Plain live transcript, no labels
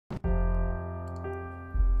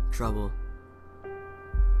Trouble.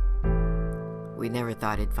 We never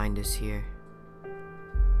thought it'd find us here.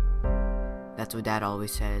 That's what Dad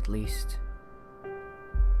always said, at least.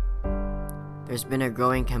 There's been a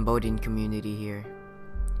growing Cambodian community here.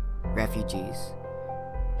 Refugees.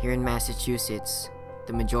 Here in Massachusetts,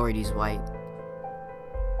 the majority's white.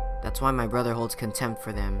 That's why my brother holds contempt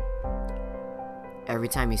for them. Every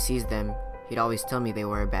time he sees them, he'd always tell me they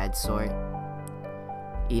were a bad sort.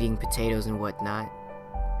 Eating potatoes and whatnot.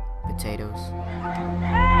 Potatoes.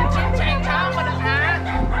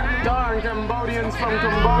 Darn Cambodians from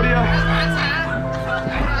Cambodia.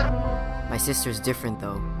 My sister's different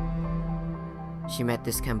though. She met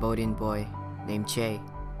this Cambodian boy named Che.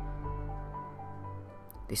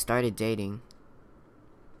 They started dating.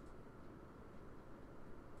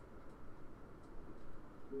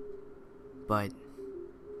 But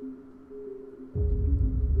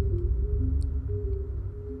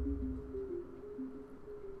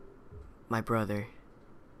my brother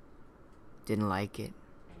didn't like it.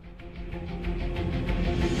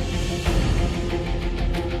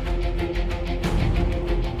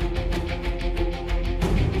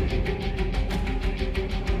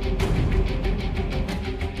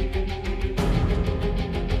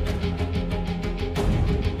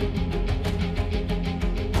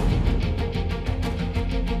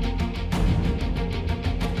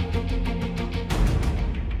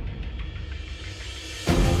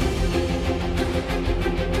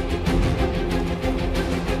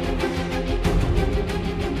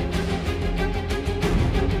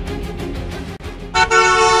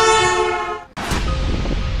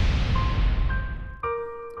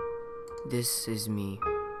 This is me.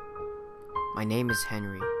 My name is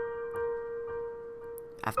Henry.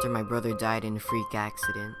 After my brother died in a freak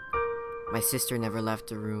accident, my sister never left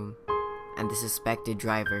the room, and the suspected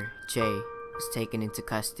driver, Che, was taken into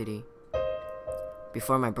custody.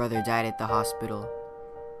 Before my brother died at the hospital,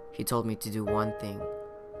 he told me to do one thing: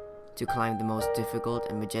 to climb the most difficult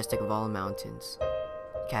and majestic of all mountains,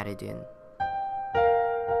 Katahdin.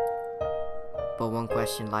 But one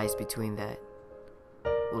question lies between that.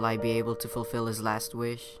 Will I be able to fulfill his last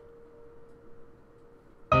wish?